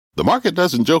The market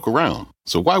doesn't joke around,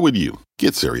 so why would you?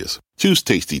 Get serious. Choose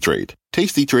Tasty Trade.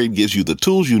 Tasty Trade gives you the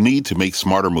tools you need to make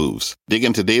smarter moves. Dig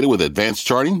into data with advanced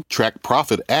charting, track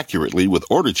profit accurately with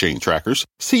order chain trackers,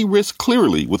 see risk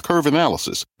clearly with curve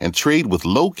analysis, and trade with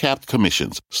low-capped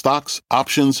commissions, stocks,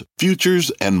 options,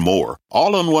 futures, and more.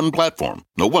 All on one platform.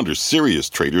 No wonder serious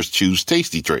traders choose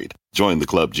Tasty Trade. Join the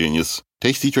club, genius.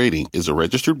 Tasty Trading is a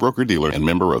registered broker-dealer and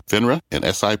member of FINRA and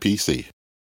SIPC.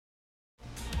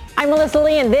 I'm Melissa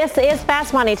Lee, and this is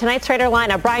Fast Money. Tonight's trader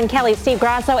lineup: Brian Kelly, Steve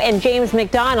Grasso, and James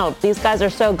McDonald. These guys are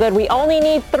so good. We only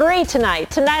need 3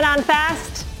 tonight. Tonight on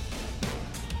Fast.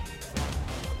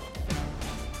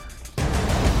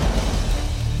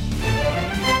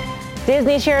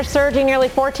 Disney shares surging nearly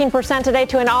 14% today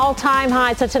to an all-time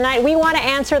high. So tonight we want to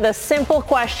answer the simple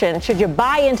question: should you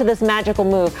buy into this magical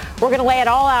move? We're going to lay it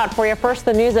all out for you. First,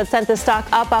 the news that sent the stock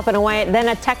up and away. Then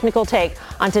a technical take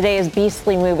on today's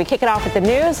beastly move. We kick it off with the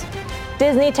news.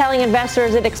 Disney telling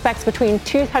investors it expects between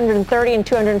 230 and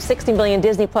 260 million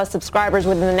Disney Plus subscribers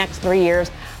within the next 3 years.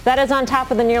 That is on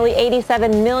top of the nearly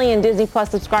 87 million Disney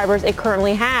Plus subscribers it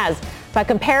currently has. By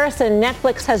comparison,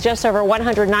 Netflix has just over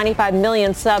 195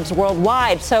 million subs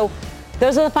worldwide. So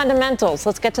those are the fundamentals.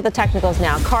 Let's get to the technicals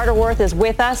now. Carter Worth is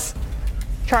with us.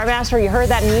 Chartmaster, you heard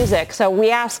that music. So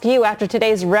we ask you, after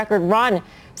today's record run,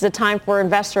 is it time for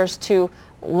investors to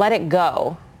let it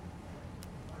go?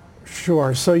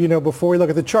 Sure. So, before we look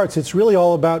at the charts, it's really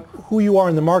all about who you are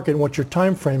in the market and what your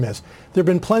time frame is. There have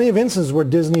been plenty of instances where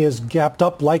Disney has gapped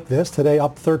up like this. Today,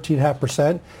 up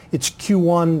 13.5%. Its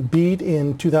Q1 beat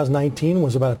in 2019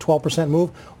 was about a 12%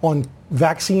 move. On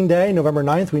vaccine day, November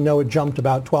 9th, we know it jumped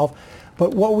about 12.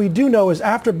 But what we do know is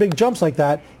after big jumps like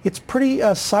that, it's pretty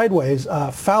sideways,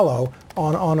 fallow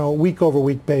on a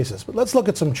week-over-week basis. But let's look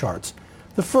at some charts.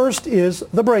 The first is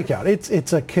the breakout.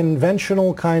 It's a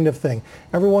conventional kind of thing.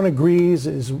 Everyone agrees,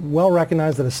 is well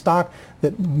recognized, that a stock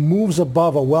that moves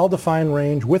above a well-defined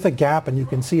range with a gap, and you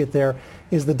can see it there,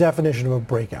 is the definition of a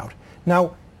breakout.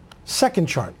 Now, second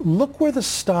chart, look where the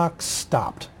stock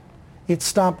stopped. It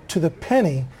stopped to the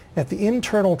penny at the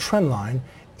internal trend line,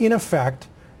 in effect,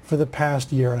 for the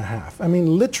past year and a half. I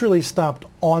mean, literally stopped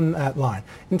on that line.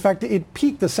 In fact, it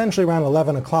peaked essentially around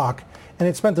 11 o'clock, and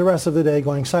it spent the rest of the day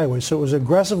going sideways. So it was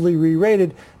aggressively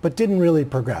re-rated, but didn't really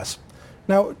progress.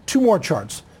 Now, 2 more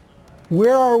charts.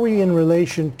 Where are we in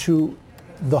relation to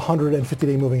the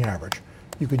 150-day moving average?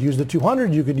 You could use the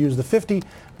 200, you could use the 50,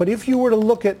 but if you were to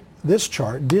look at this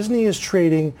chart, Disney is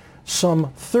trading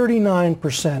some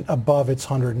 39% above its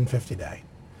 150-day.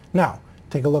 Now,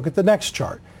 take a look at the next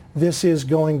chart. This is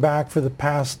going back for the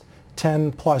past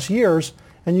 10 plus years,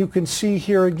 and you can see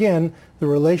here again the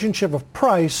relationship of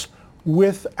price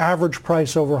with average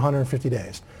price over 150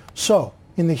 days. So,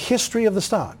 in the history of the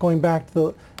stock, going back to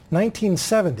the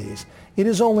 1970s, it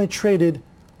has only traded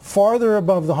farther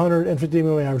above the 150-day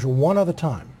moving average one other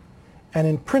time. And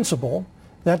in principle,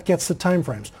 that gets the time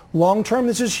frames. Long term,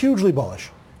 this is hugely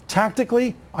bullish.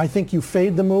 Tactically, I think you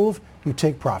fade the move, you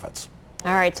take profits.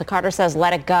 All right, so Carter says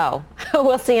let it go.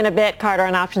 We'll see in a bit, Carter,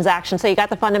 on options action. So you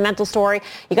got the fundamental story,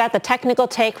 you got the technical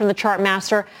take from the chart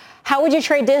master. How would you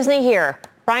trade Disney here?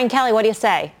 Brian Kelly, what do you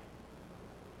say?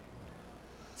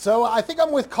 So I think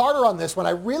I'm with Carter on this one. I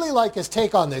really like his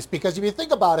take on this because if you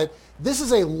think about it, this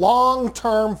is a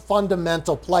long-term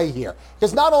fundamental play here.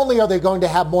 Because not only are they going to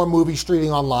have more movie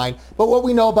streaming online, but what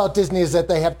we know about Disney is that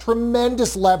they have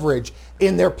tremendous leverage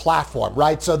in their platform,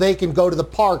 right? So they can go to the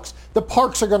parks. The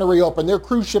parks are going to reopen. Their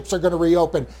cruise ships are going to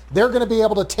reopen. They're going to be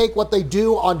able to take what they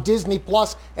do on Disney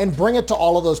Plus and bring it to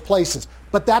all of those places.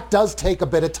 But that does take a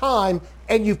bit of time,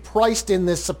 and you've priced in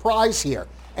this surprise here.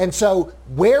 And so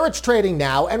where it's trading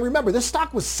now, and remember, this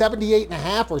stock was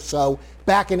 78.5 or so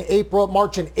back in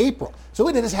March and April. So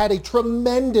it has had a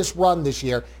tremendous run this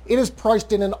year. It is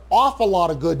priced in an awful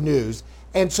lot of good news.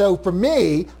 And so for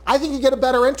me, I think you get a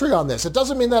better entry on this. It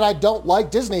doesn't mean that I don't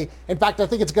like Disney. In fact, I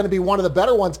think it's going to be one of the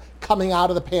better ones coming out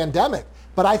of the pandemic.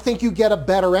 But I think you get a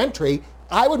better entry.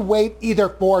 I would wait either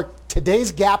for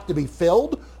today's gap to be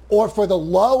filled or for the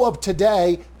low of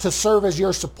today to serve as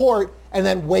your support and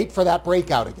then wait for that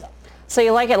breakout again. So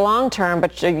you like it long term,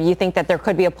 but you think that there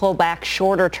could be a pullback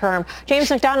shorter term. James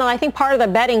McDonald, I think part of the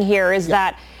betting here is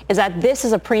that this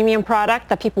is a premium product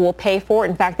that people will pay for.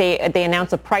 In fact, they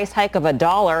announced a price hike of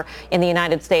 $1 in the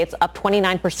United States, up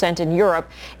 29% in Europe.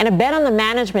 And a bet on the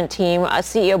management team.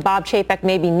 CEO Bob Chapek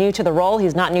may be new to the role.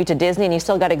 He's not new to Disney, and he's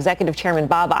still got Executive Chairman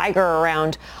Bob Iger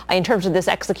around in terms of this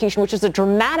execution, which is a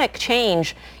dramatic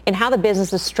change in how the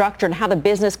business is structured and how the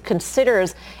business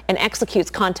considers and executes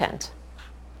content.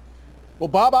 Well,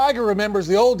 Bob Iger remembers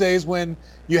the old days when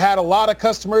you had a lot of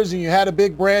customers and you had a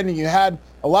big brand and you had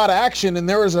a lot of action and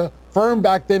there was a firm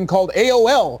back then called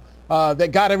AOL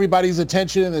that got everybody's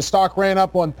attention, and the stock ran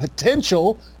up on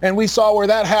potential, and we saw where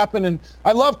that happened. And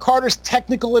I love Carter's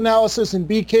technical analysis, and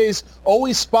BK's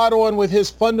always spot on with his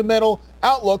fundamental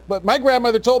outlook. But my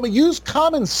grandmother told me, use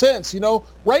common sense.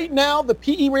 Right now the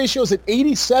PE ratio is at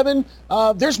 87.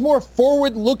 There's more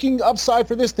forward-looking upside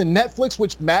for this than Netflix,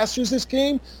 which masters this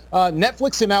game.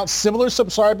 Netflix announced similar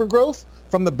subscriber growth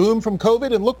from the boom from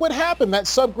COVID, and look what happened. That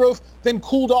sub growth then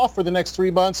cooled off for the next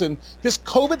 3 months, and this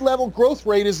COVID level growth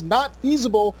rate is not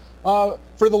feasible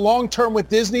for the long term with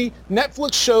Disney.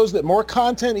 Netflix shows that more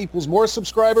content equals more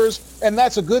subscribers, and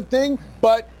that's a good thing,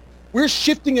 but we're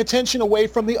shifting attention away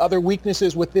from the other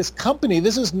weaknesses with this company.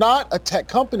 This is not a tech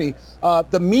company.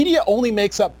 The media only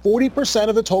makes up 40%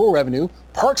 of the total revenue.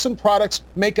 Parks and products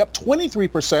make up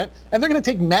 23%, and they're going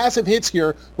to take massive hits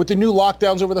here with the new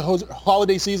lockdowns over the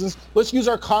holiday seasons. Let's use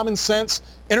our common sense.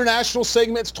 International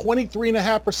segments,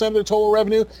 23.5% of their total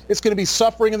revenue. It's going to be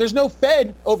suffering, and there's no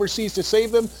Fed overseas to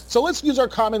save them. So let's use our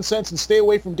common sense and stay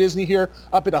away from Disney here,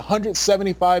 up at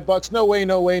 $175. No way,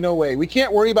 no way, no way. We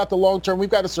can't worry about the long term. We've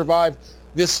got to survive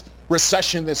this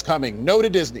recession that's coming. No to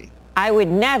Disney. I would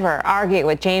never argue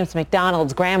with James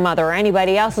McDonald's grandmother or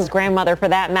anybody else's grandmother for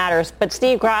that matters. But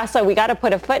Steve Grasso, we got to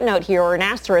put a footnote here or an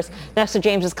asterisk next to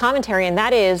James's commentary, and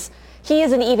that is he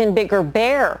is an even bigger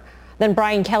bear than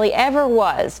Brian Kelly ever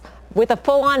was, with a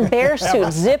full-on bear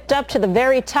suit zipped up to the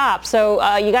very top.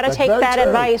 So you got to take that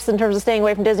advice in terms of staying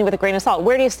away from Disney with a grain of salt.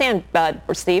 Where do you stand,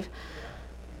 Steve?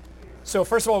 So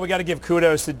first of all, we got to give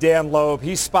kudos to Dan Loeb.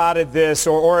 He spotted this,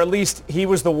 or at least he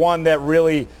was the one that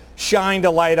really shined a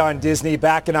light on Disney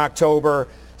back in October,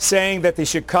 saying that they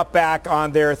should cut back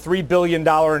on their $3 billion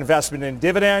investment in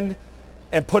dividend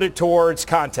and put it towards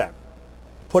content,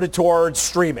 put it towards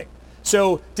streaming.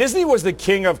 So Disney was the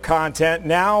king of content.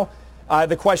 Now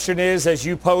the question is, as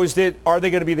you posed it, are they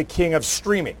going to be the king of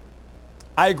streaming?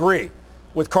 I agree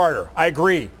with Carter. I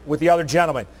agree with the other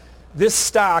gentleman. This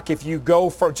stock, if you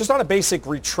go for just on a basic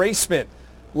retracement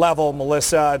level,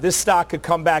 Melissa, this stock could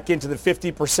come back into the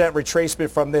 50% retracement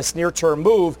from this near-term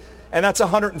move, and that's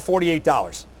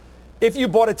 $148. If you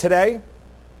bought it today,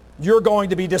 you're going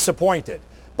to be disappointed.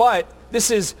 But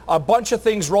this is a bunch of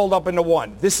things rolled up into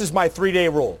one. This is my 3-day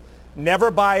rule. Never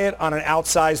buy it on an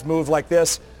outsized move like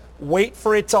this. Wait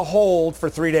for it to hold for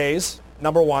 3 days,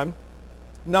 number one.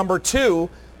 Number two,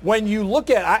 when you look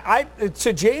at,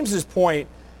 to James's point,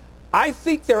 I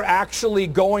think they're actually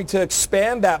going to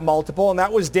expand that multiple, and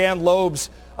that was Dan Loeb's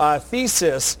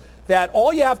thesis, that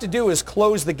all you have to do is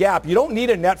close the gap. You don't need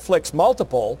a Netflix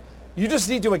multiple. You just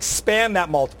need to expand that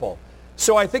multiple.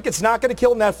 So I think it's not going to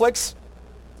kill Netflix.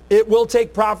 It will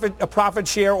take a profit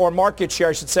share, or market share,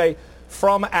 I should say,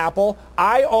 from Apple.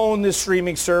 I own the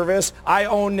streaming service. I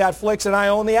own Netflix, and I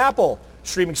own the Apple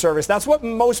streaming service. That's what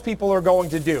most people are going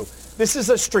to do. This is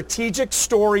a strategic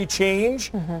story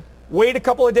change. Mm-hmm. Wait a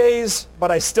couple of days,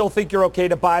 but I still think you're okay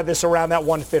to buy this around that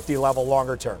 150 level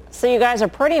longer term. So you guys are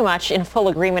pretty much in full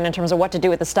agreement in terms of what to do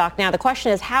with the stock now. The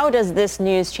question is, how does this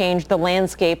news change the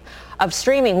landscape of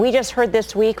streaming? We just heard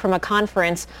this week from a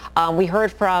conference. We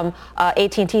heard from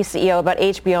AT&T CEO about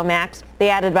HBO Max. They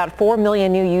added about 4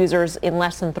 million new users in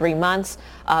less than 3 months.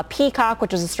 Peacock,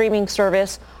 which is a streaming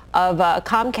service of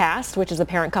Comcast, which is the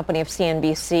parent company of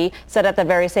CNBC, said at the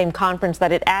very same conference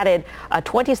that it added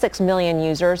 26 million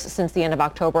users since the end of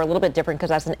October. A little bit different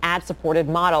because that's an ad-supported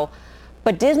model.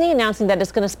 But Disney announcing that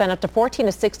it's going to spend up to $14 to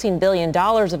 $16 billion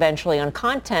eventually on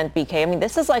content, BK. I mean,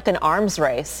 this is like an arms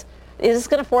race. Is this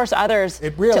going to force others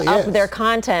to up their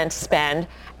content spend?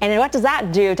 And what does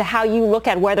that do to how you look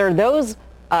at whether those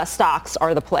stocks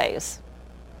are the plays?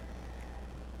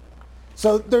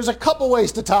 So there's a couple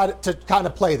ways to kind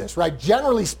of play this, right?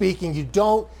 Generally speaking,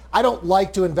 I don't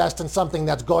like to invest in something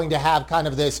that's going to have kind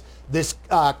of this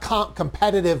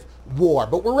competitive war.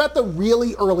 But we're at the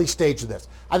really early stage of this.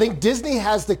 I think Disney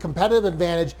has the competitive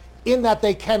advantage in that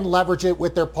they can leverage it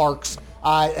with their parks,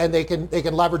 and they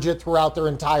can leverage it throughout their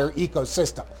entire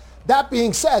ecosystem. That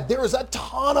being said, there is a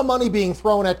ton of money being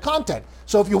thrown at content.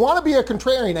 So if you want to be a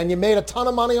contrarian and you made a ton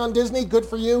of money on Disney, good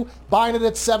for you, buying it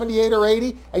at 78 or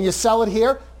 80, and you sell it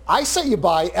here, I say you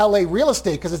buy LA real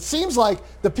estate, because it seems like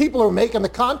the people who are making the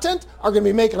content are going to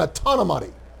be making a ton of money.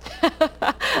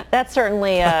 That's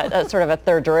certainly a sort of a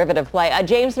third derivative play.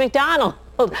 James McDonald,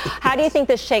 how do you think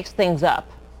this shakes things up?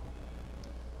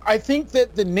 I think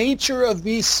that the nature of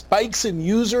these spikes in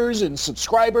users and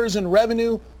subscribers and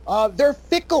revenue, they're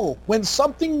fickle. When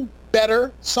something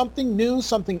better, something new,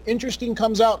 something interesting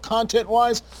comes out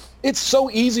content-wise, it's so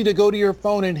easy to go to your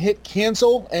phone and hit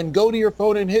cancel and go to your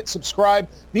phone and hit subscribe.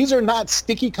 These are not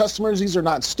sticky customers. These are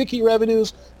not sticky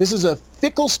revenues. This is a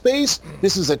fickle space.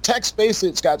 This is a tech space.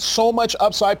 It's got so much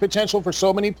upside potential for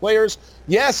so many players.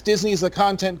 Yes, Disney's the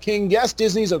content king. Yes,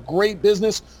 Disney's a great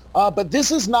business. But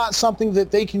this is not something that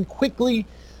they can quickly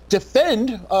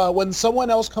defend when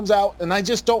someone else comes out. And I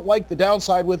just don't like the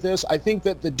downside with this. I think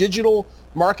that the digital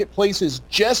marketplace is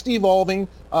just evolving.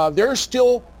 There's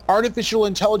still artificial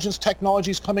intelligence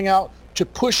technologies coming out to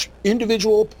push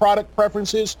individual product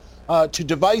preferences to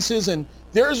devices. And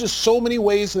there's just so many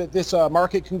ways that this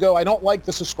market can go. I don't like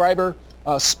the subscriber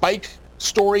spike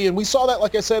story. And we saw that,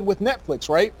 like I said, with Netflix,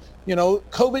 right? You know,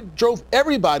 COVID drove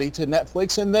everybody to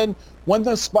Netflix. And then when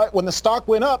the stock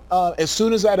went up, as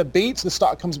soon as that abates, the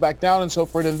stock comes back down. And so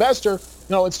for an investor,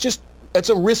 you know, it's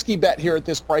a risky bet here at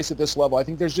this price, at this level. I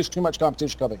think there's just too much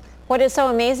competition coming. What is so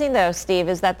amazing, though, Steve,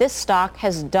 is that this stock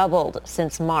has doubled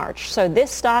since March. So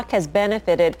this stock has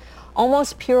benefited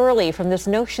almost purely from this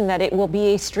notion that it will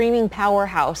be a streaming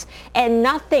powerhouse, and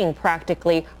nothing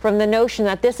practically from the notion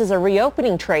that this is a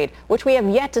reopening trade, which we have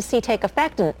yet to see take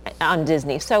effect on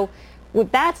Disney. So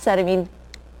with that said, I mean,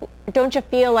 don't you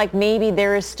feel like maybe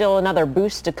there is still another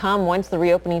boost to come once the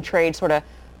reopening trade sort of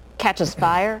catches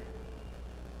fire?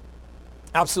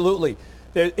 Absolutely.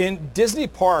 In Disney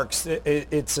parks,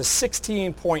 it's a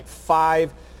 $16.5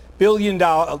 billion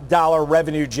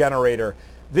revenue generator.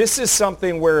 This is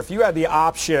something where if you had the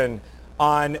option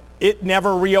on it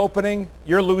never reopening,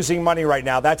 you're losing money right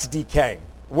now. That's decaying.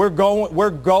 We're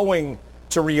going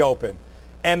to reopen.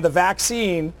 And the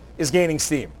vaccine is gaining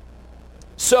steam.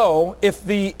 So if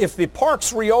the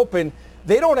parks reopen,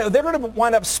 they're going to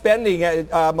wind up spending,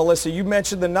 Melissa, you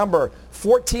mentioned the number,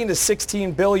 14 to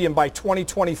 16 billion by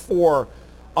 2024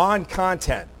 on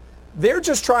content. They're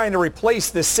just trying to replace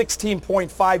this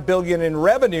 16.5 billion in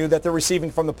revenue that they're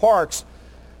receiving from the parks.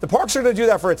 The parks are going to do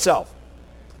that for itself.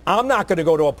 I'm not going to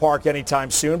go to a park anytime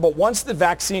soon, but once the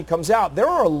vaccine comes out, there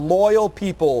are loyal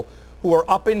people who are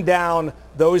up and down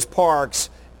those parks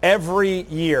every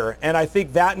year. And I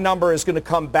think that number is going to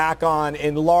come back on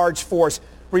in large force.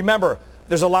 Remember,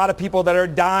 there's a lot of people that are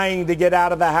dying to get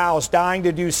out of the house, dying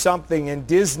to do something. And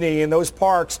Disney and those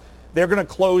parks, they're going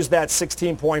to close that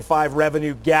 16.5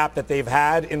 revenue gap that they've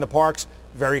had in the parks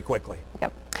very quickly.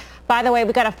 Yep. By the way,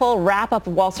 we've got a full wrap-up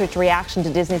of Wall Street's reaction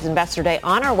to Disney's Investor Day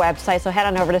on our website, so head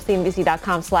on over to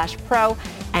cnbc.com/pro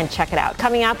and check it out.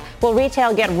 Coming up, will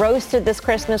retail get roasted this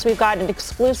Christmas? We've got an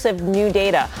exclusive new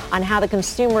data on how the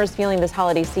consumer is feeling this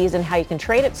holiday season, how you can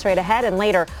trade it straight ahead. And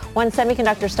later, one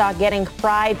semiconductor stock getting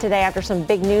fried today after some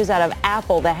big news out of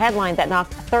Apple, the headline that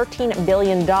knocked $13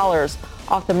 billion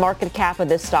off the market cap of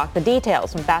this stock. The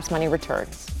details when Fast Money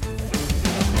returns.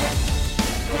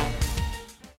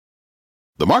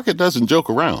 The market doesn't joke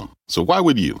around, so why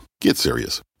would you? Get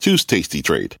serious. Choose Tasty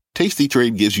Trade. Tasty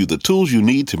Trade gives you the tools you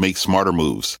need to make smarter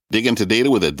moves. Dig into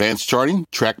data with advanced charting,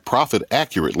 track profit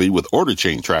accurately with order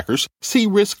chain trackers, see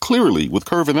risk clearly with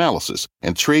curve analysis,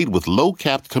 and trade with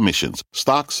low-capped commissions,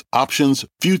 stocks, options,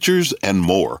 futures, and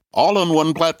more. All on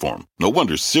one platform. No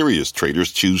wonder serious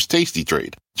traders choose Tasty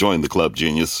Trade. Join the club,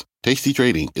 genius. Tasty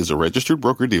Trading is a registered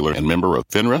broker-dealer and member of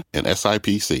FINRA and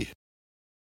SIPC.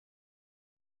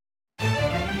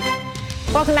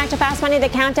 Welcome back to Fast Money. The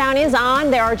countdown is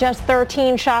on. There are just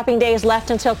 13 shopping days left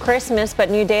until Christmas, but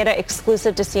new data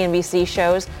exclusive to CNBC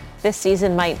shows this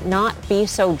season might not be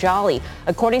so jolly.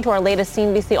 According to our latest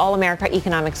CNBC All-America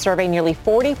Economic Survey, nearly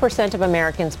 40% of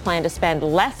Americans plan to spend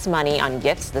less money on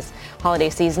gifts this holiday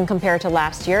season compared to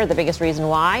last year. The biggest reason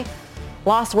why?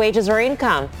 Lost wages or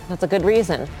income. That's a good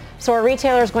reason. So are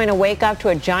retailers going to wake up to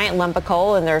a giant lump of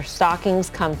coal in their stockings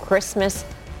come Christmas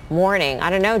morning? I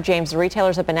don't know, James. The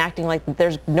retailers have been acting like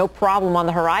there's no problem on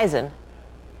the horizon.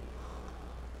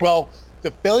 Well,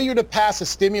 the failure to pass a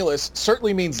stimulus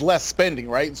certainly means less spending,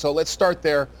 right? So let's start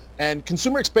there. And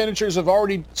consumer expenditures have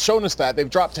already shown us that. They've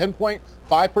dropped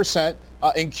 10.5%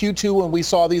 in Q2 when we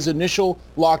saw these initial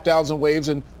lockdowns and waves.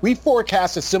 And we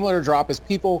forecast a similar drop as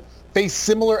people face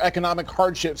similar economic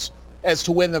hardships as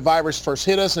to when the virus first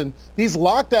hit us. And these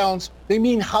lockdowns, they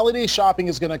mean holiday shopping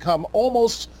is going to come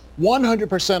almost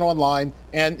 100% online,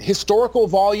 and historical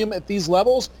volume at these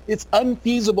levels, it's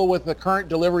unfeasible with the current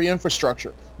delivery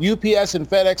infrastructure. UPS and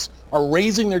FedEx are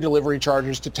raising their delivery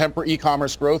charges to temper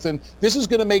e-commerce growth, and this is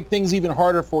going to make things even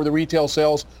harder for the retail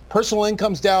sales. Personal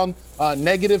income's down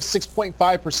negative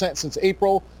 6.5% since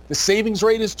April. The savings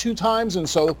rate is 2 times, and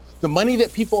so the money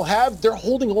that people have, they're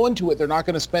holding on to it. They're not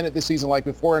going to spend it this season like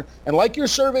before. And like your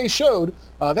survey showed,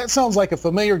 that sounds like a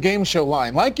familiar game show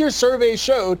line. Like your survey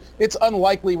showed, it's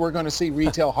unlikely we're going to see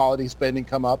retail holiday spending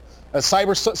come up.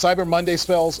 Cyber Monday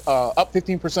spells up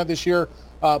 15% this year,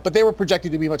 but they were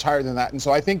projected to be much higher than that. And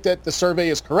so I think that the survey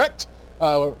is correct.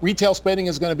 Retail spending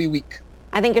is going to be weak.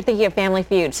 I think you're thinking of Family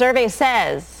Feud. Survey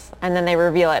says, and then they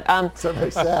reveal it. Survey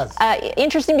says.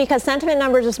 Interesting because sentiment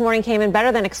numbers this morning came in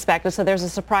better than expected, so there's a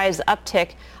surprise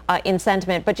uptick in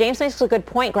sentiment. But James makes a good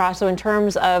point, Grasso, in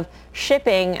terms of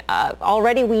shipping.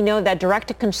 Already we know that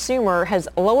direct-to-consumer has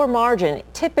lower margin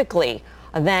typically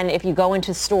than if you go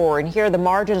into store. And here the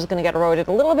margin is going to get eroded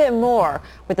a little bit more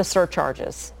with the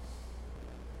surcharges.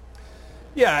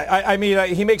 Yeah, I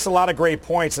mean, he makes a lot of great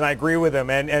points, and I agree with him.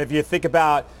 And if you think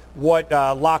about what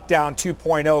Lockdown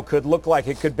 2.0 could look like,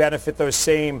 it could benefit those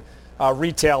same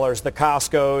retailers, the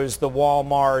Costcos, the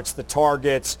Walmarts, the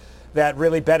Targets, that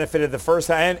really benefited the first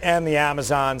and the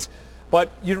Amazons.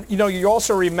 But you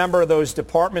also remember those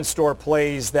department store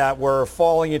plays that were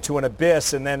falling into an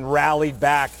abyss and then rallied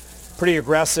back pretty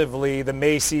aggressively, the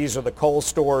Macy's or the Kohl's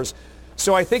stores.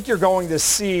 So I think you're going to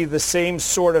see the same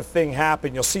sort of thing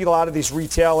happen. You'll see a lot of these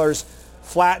retailers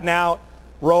flatten out,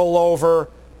 roll over,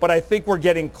 but I think we're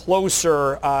getting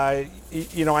closer. I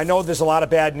know there's a lot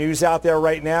of bad news out there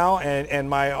right now, and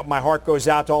my heart goes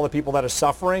out to all the people that are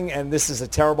suffering, and this is a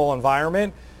terrible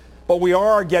environment. But we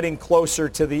are getting closer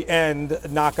to the end,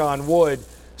 knock on wood.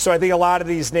 So I think a lot of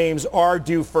these names are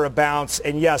due for a bounce,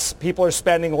 and yes, people are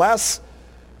spending less.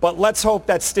 But let's hope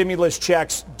that stimulus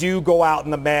checks do go out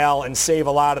in the mail and save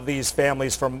a lot of these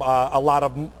families from a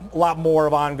lot more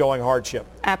of ongoing hardship.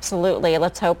 Absolutely.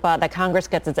 Let's hope that Congress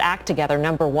gets its act together,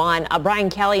 number one. Brian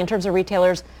Kelly, in terms of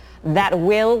retailers that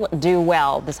will do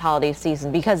well this holiday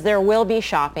season, because there will be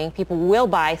shopping. People will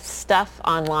buy stuff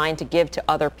online to give to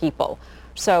other people.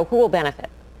 So who will benefit?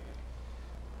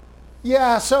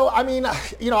 Yeah, so I mean,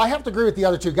 I have to agree with the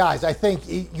other two guys. I think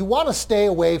you want to stay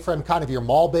away from kind of your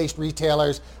mall-based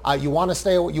retailers. You want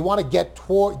to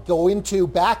go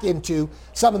back into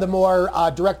some of the more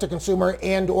direct-to-consumer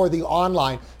and or the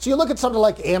online. So you look at something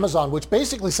like Amazon, which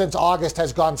basically since August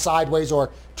has gone sideways or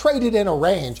traded in a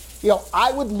range.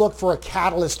 I would look for a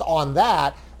catalyst on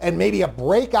that and maybe a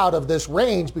breakout of this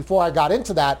range before I got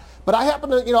into that. But I happen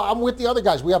to, I'm with the other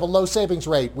guys. We have a low savings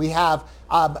rate. We have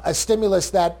a stimulus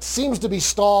that seems to be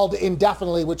stalled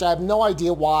indefinitely, which I have no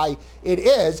idea why it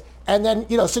is. And then,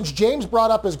 since James brought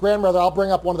up his grandmother, I'll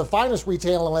bring up one of the finest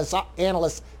retail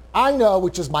analysts I know,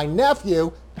 which is my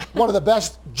nephew, one of the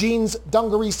best jeans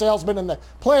dungaree salesmen in the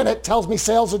planet, tells me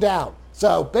sales are down.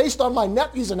 So based on my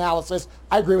nephew's analysis,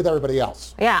 I agree with everybody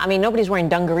else. Yeah, I mean, nobody's wearing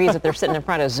dungarees if they're sitting in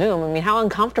front of Zoom. I mean, how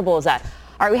uncomfortable is that?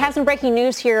 All right, we have some breaking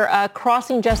news here.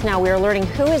 Crossing just now, we are learning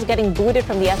who is getting booted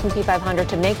from the S&P 500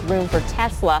 to make room for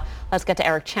Tesla. Let's get to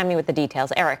Eric Chemi with the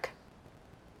details. Eric.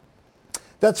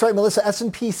 That's right, Melissa.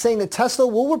 S&P saying that Tesla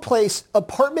will replace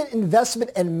Apartment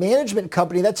Investment and Management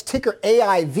Company, that's ticker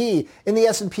AIV, in the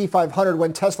S&P 500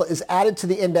 when Tesla is added to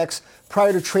the index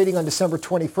prior to trading on December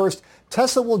 21st.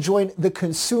 Tesla will join the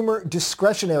consumer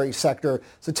discretionary sector.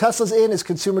 So Tesla's in as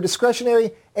consumer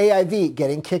discretionary, AIV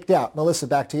getting kicked out. Melissa,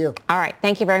 back to you. All right.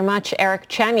 Thank you very much, Eric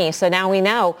Chemi. So now we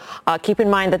know, keep in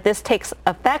mind that this takes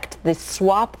effect, the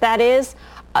swap that is,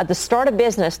 the start of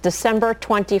business, December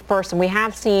 21st. And we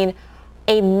have seen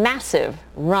a massive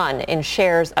run in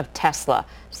shares of Tesla.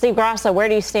 Steve Grasso, where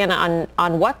do you stand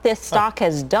on what this stock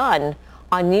has done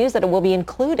on news that it will be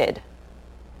included?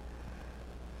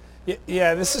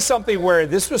 Yeah, this is something where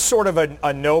this was sort of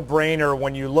a no-brainer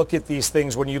when you look at these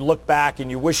things, when you look back and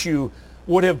you wish you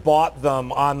would have bought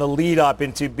them on the lead up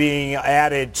into being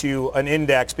added to an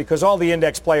index, because all the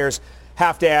index players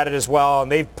have to add it as well,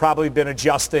 and they've probably been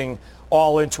adjusting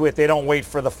all into it. They don't wait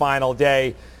for the final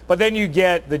day. But then you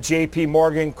get the JP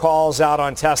Morgan calls out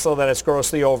on Tesla that it's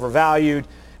grossly overvalued,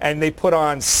 and they put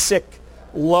on sick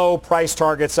low price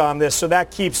targets on this. So that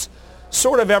keeps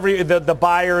sort of the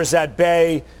buyers at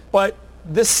bay. But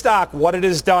this stock, what it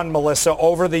has done, Melissa,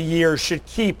 over the years should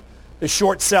keep the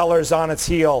short sellers on its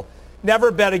heel. Never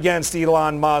bet against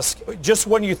Elon Musk. Just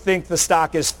when you think the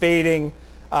stock is fading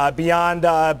beyond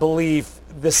belief,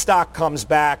 the stock comes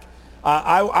back.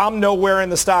 I'm nowhere in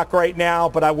the stock right now,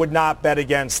 but I would not bet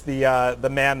against the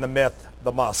man, the myth,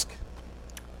 the Musk.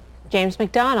 James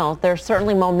McDonald, there's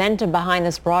certainly momentum behind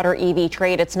this broader EV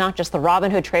trade. It's not just the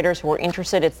Robinhood traders who are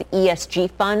interested. It's the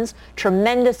ESG funds.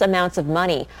 Tremendous amounts of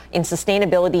money in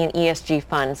sustainability and ESG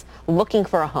funds looking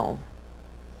for a home.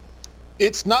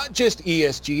 It's not just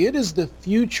ESG. It is the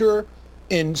future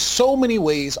in so many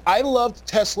ways. I loved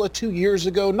Tesla 2 years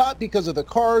ago, not because of the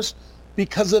cars,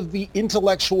 because of the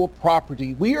intellectual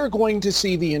property. We are going to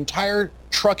see the entire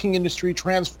trucking industry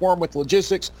transform with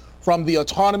logistics from the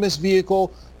autonomous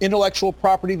vehicle intellectual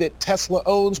property that Tesla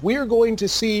owns. We are going to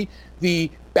see the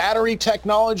battery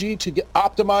technology to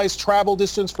optimize travel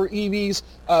distance for EVs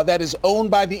that is owned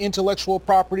by the intellectual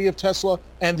property of Tesla.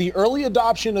 And the early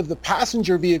adoption of the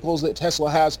passenger vehicles that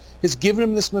Tesla has given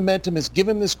them this momentum, has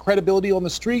given them this credibility on the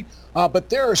street.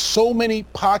 But there are so many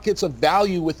pockets of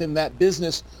value within that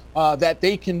business that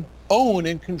they can own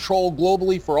and control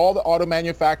globally for all the auto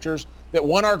manufacturers that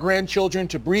want our grandchildren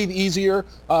to breathe easier.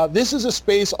 This is a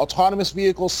space, autonomous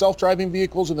vehicles, self-driving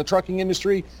vehicles in the trucking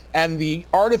industry, and the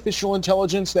artificial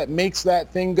intelligence that makes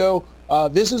that thing go.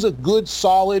 This is a good,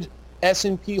 solid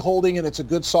S&P holding, and it's a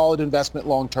good, solid investment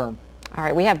long term. All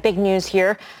right, we have big news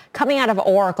here. Coming out of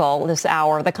Oracle this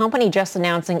hour, the company just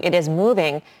announcing it is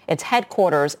moving its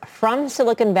headquarters from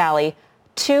Silicon Valley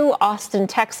to Austin,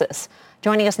 Texas.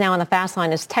 Joining us now on the Fast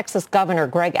Line is Texas Governor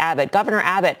Greg Abbott. Governor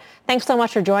Abbott, thanks so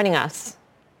much for joining us.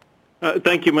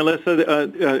 Thank you,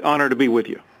 Melissa. Honor to be with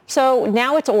you. So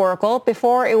now it's Oracle.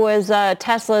 Before it was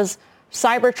Tesla's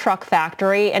Cybertruck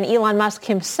factory, and Elon Musk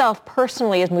himself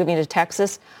personally is moving to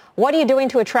Texas. What are you doing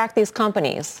to attract these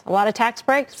companies? A lot of tax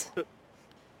breaks?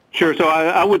 Sure. So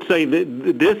I would say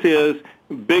that this is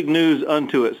big news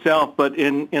unto itself, but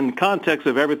in context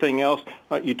of everything else,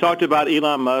 you talked about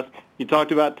Elon Musk. You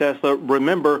talked about Tesla.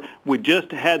 Remember, we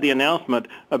just had the announcement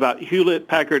about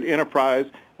Hewlett-Packard Enterprise.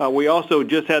 We also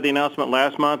just had the announcement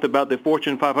last month about the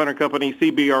Fortune 500 company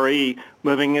CBRE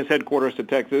moving its headquarters to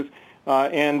Texas.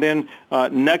 And then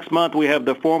next month we have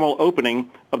the formal opening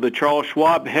of the Charles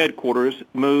Schwab headquarters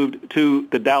moved to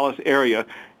the Dallas area.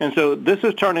 And so this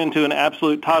has turned into an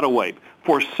absolute tidal wave.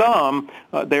 For some,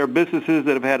 there are businesses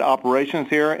that have had operations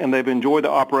here, and they've enjoyed the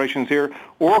operations here.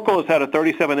 Oracle has had a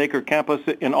 37-acre campus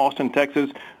in Austin, Texas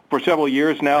for several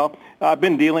years now. I've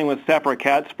been dealing with Safra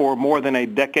Catz for more than a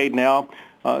decade now.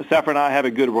 Safra and I have a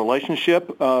good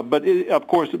relationship, but of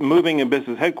course, moving in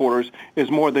business headquarters is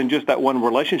more than just that one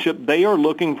relationship. They are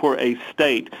looking for a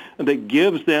state that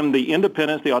gives them the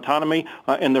independence, the autonomy,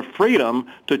 and the freedom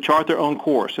to chart their own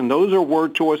course. And those are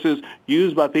word choices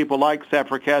used by people like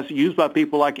Safra Catz, used by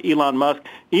people like Elon Musk.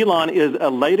 Elon is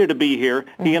elated to be here.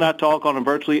 He and I talk on a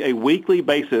virtually a weekly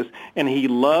basis, and he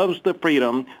loves the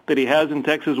freedom that he has in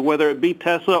Texas, whether it be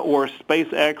Tesla or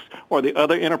SpaceX or the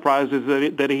other enterprises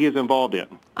that he is involved in.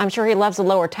 I'm sure he loves a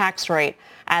lower tax rate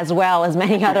as well, as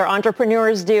many other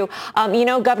entrepreneurs do.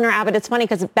 Governor Abbott, it's funny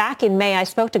because back in May, I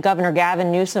spoke to Governor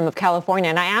Gavin Newsom of California,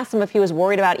 and I asked him if he was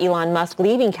worried about Elon Musk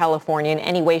leaving California in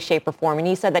any way, shape, or form, and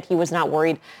he said that he was not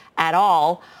worried at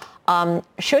all.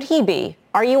 Should he be?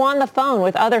 Are you on the phone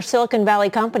with other Silicon Valley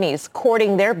companies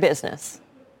courting their business?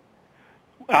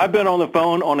 I've been on the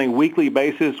phone on a weekly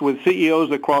basis with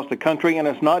CEOs across the country, and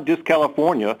it's not just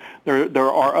California. There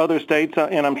are other states,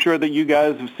 and I'm sure that you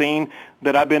guys have seen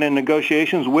that I've been in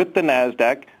negotiations with the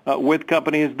NASDAQ, with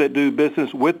companies that do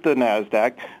business with the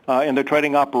NASDAQ in their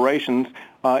trading operations.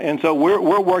 And so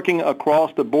we're working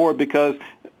across the board because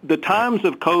the times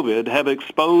of COVID have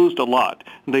exposed a lot.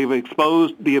 They've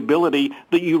exposed the ability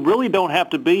that you really don't have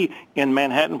to be in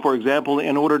Manhattan, for example,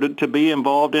 in order to be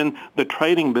involved in the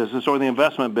trading business or the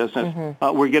investment business.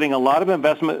 Mm-hmm. We're getting a lot of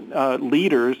investment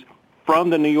leaders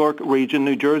from the New York region,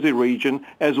 New Jersey region,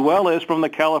 as well as from the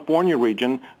California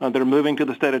region that are moving to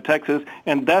the state of Texas.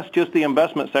 And that's just the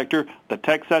investment sector, the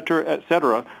tech sector, et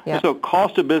cetera. Yep. So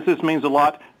cost of business means a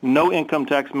lot. No income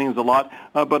tax means a lot.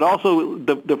 But also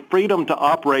the freedom to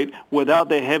operate without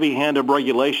the heavy hand of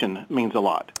regulation means a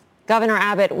lot. Governor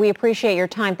Abbott, we appreciate your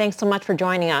time. Thanks so much for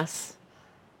joining us.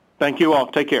 Thank you all.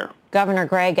 Take care. Governor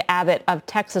Greg Abbott of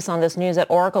Texas on this news that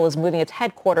Oracle is moving its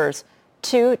headquarters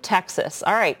to Texas.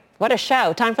 All right. What a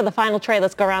show. Time for the final trade.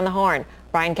 Let's go around the horn.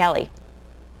 Brian Kelly.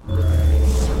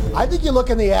 I think you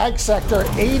look in the ag sector,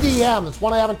 ADM. It's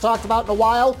one I haven't talked about in a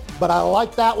while, but I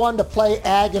like that one to play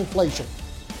ag inflation.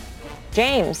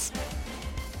 James.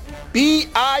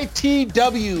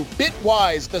 BITW,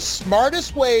 Bitwise, the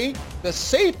smartest way, the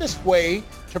safest way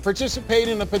to participate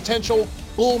in a potential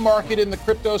bull market in the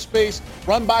crypto space,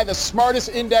 run by the smartest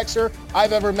indexer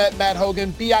I've ever met, Matt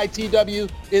Hogan.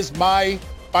 BITW is my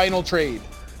final trade.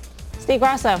 Steve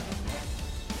Grasso.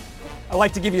 I'd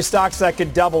like to give you stocks that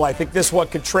could double. I think this one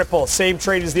could triple. Same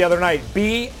trade as the other night.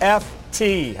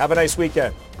 BFT. Have a nice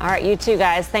weekend. All right, you too,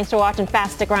 guys. Thanks for watching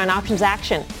Fast. Stick around. Options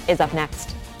action is up next.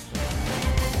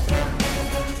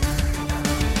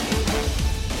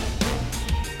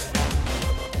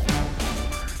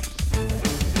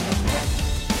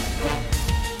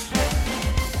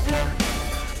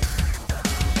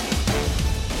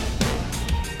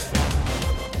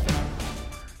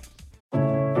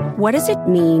 What does it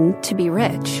mean to be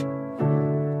rich?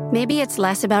 Maybe it's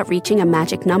less about reaching a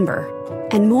magic number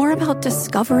and more about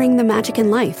discovering the magic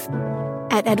in life.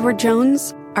 At Edward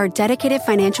Jones, our dedicated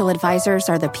financial advisors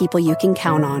are the people you can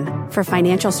count on for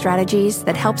financial strategies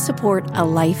that help support a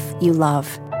life you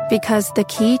love. Because the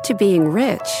key to being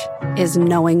rich is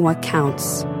knowing what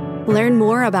counts. Learn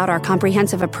more about our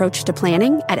comprehensive approach to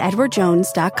planning at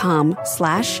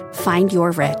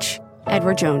edwardjones.com/findyourrich.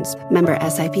 Edward Jones, member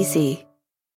SIPC.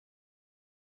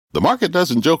 The market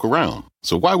doesn't joke around,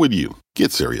 so why would you?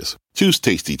 Get serious. Choose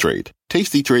Tasty Trade.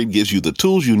 Tasty Trade gives you the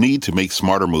tools you need to make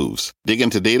smarter moves. Dig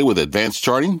into data with advanced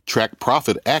charting, track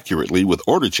profit accurately with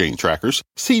order chain trackers,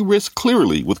 see risk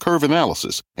clearly with curve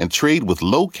analysis, and trade with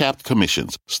low-capped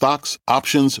commissions, stocks,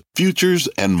 options, futures,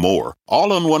 and more.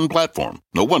 All on one platform.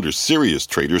 No wonder serious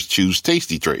traders choose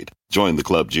Tasty Trade. Join the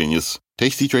club, genius.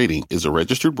 Tasty Trading is a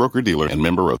registered broker-dealer and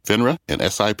member of FINRA and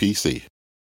SIPC.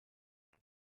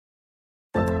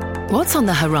 What's on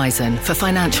the horizon for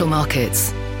financial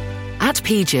markets? At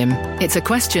PGIM, it's a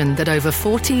question that over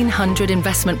 1,400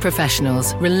 investment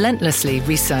professionals relentlessly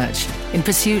research in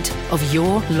pursuit of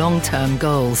your long-term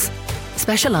goals.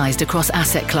 Specialized across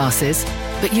asset classes,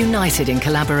 but united in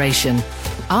collaboration,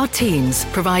 our teams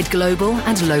provide global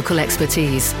and local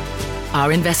expertise.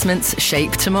 Our investments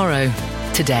shape tomorrow,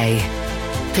 today.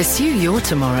 Pursue your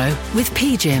tomorrow with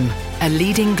PGIM, a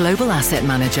leading global asset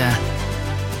manager.